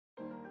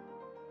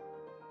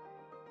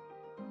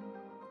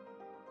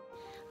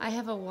I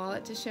have a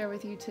wallet to share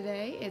with you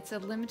today. It's a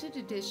limited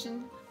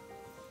edition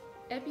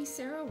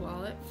Epicera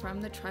wallet from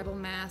the Tribal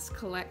Mask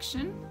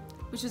collection,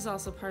 which is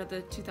also part of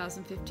the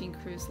 2015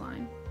 cruise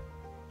line.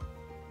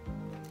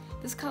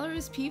 This color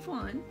is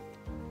Pivoine,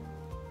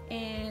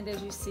 and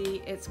as you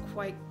see, it's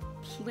quite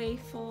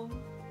playful,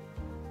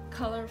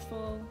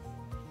 colorful,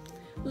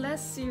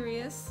 less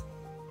serious,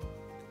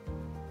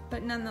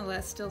 but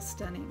nonetheless still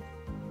stunning.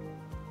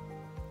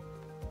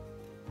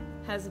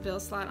 Has a bill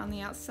slot on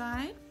the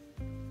outside,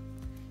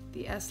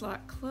 the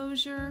S-lock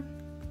closure,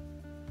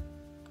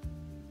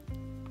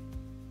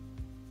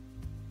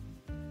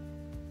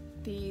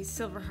 the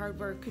silver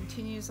hardware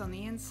continues on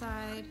the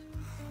inside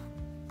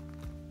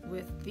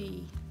with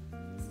the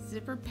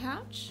zipper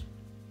pouch,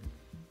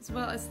 as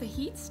well as the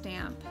heat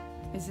stamp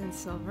is in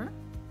silver.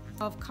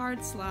 12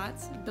 card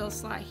slots, a bill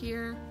slot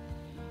here,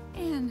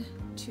 and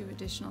 2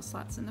 additional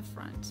slots in the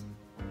front.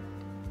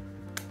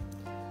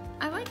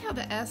 I like how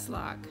the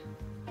S-lock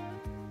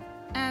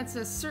adds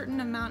a certain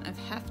amount of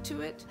heft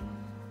to it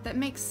that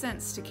makes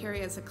sense to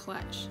carry as a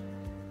clutch.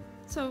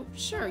 So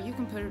sure, you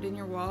can put it in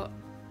your wallet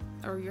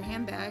or your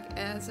handbag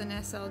as an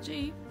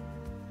SLG.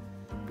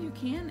 You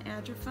can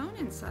add your phone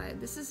inside.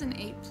 This is an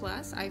 8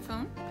 Plus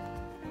iPhone,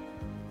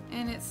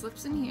 and it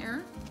slips in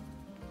here.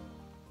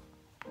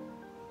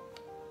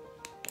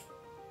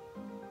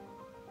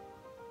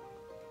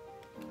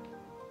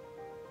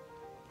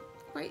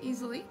 Quite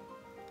easily.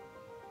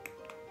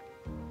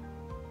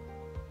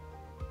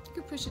 You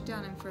could push it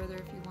down in further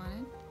if you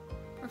wanted,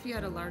 or if you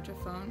had a larger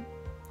phone.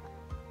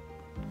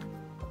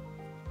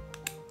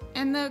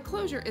 And the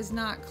closure is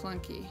not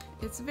clunky.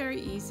 It's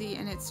very easy,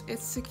 and it's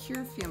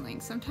secure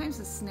feeling. Sometimes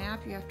the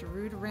snap you have to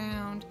root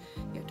around,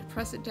 you have to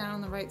press it down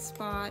in the right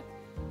spot.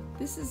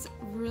 This is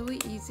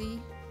really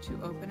easy to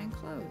open and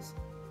close.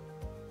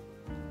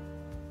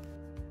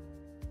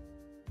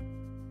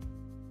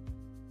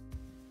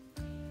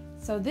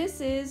 So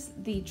this is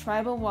the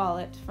Tribal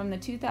wallet from the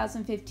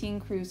 2015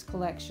 Cruise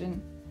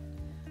collection.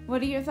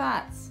 What are your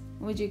thoughts?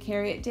 Would you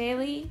carry it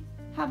daily?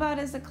 How about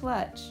as a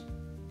clutch?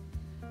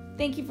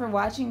 Thank you for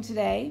watching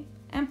today,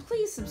 and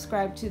please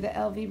subscribe to the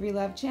LV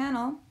ReLoved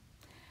channel.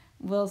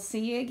 We'll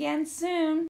see you again soon.